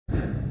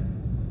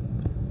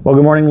Well,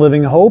 good morning,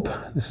 Living Hope.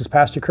 This is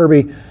Pastor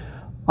Kirby.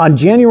 On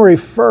January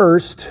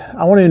 1st,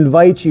 I want to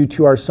invite you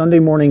to our Sunday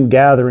morning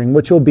gathering,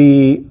 which will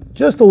be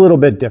just a little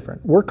bit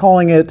different. We're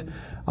calling it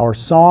our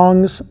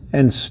Songs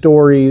and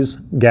Stories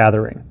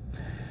Gathering.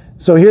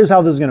 So here's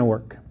how this is going to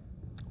work.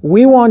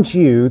 We want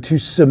you to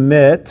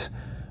submit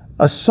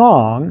a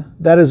song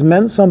that has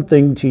meant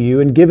something to you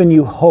and given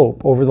you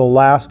hope over the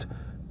last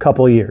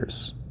couple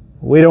years.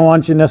 We don't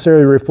want you to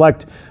necessarily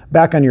reflect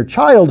back on your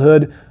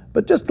childhood,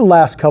 but just the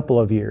last couple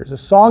of years, a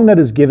song that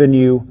has given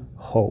you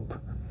hope.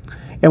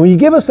 And when you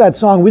give us that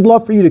song, we'd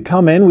love for you to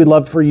come in. We'd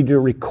love for you to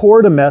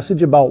record a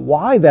message about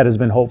why that has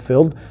been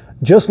hope-filled,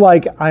 just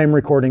like I am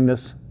recording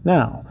this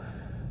now.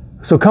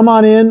 So come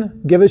on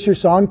in, give us your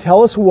song,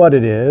 tell us what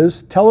it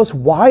is, tell us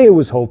why it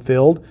was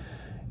hope-filled,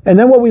 and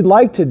then what we'd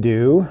like to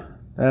do,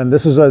 and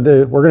this is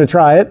we're going to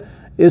try it,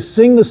 is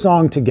sing the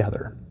song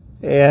together.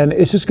 And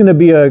it's just going to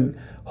be a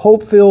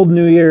hope-filled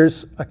New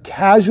Year's, a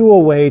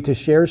casual way to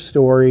share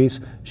stories,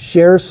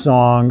 share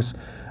songs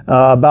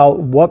about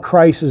what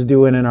Christ is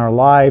doing in our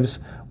lives,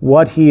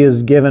 what He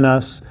has given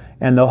us,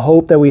 and the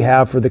hope that we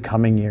have for the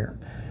coming year.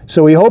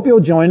 So we hope you'll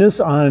join us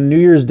on New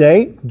Year's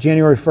Day,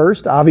 January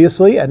 1st,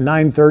 obviously, at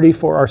 9:30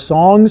 for our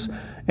Songs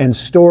and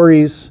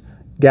Stories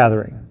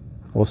gathering.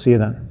 We'll see you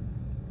then.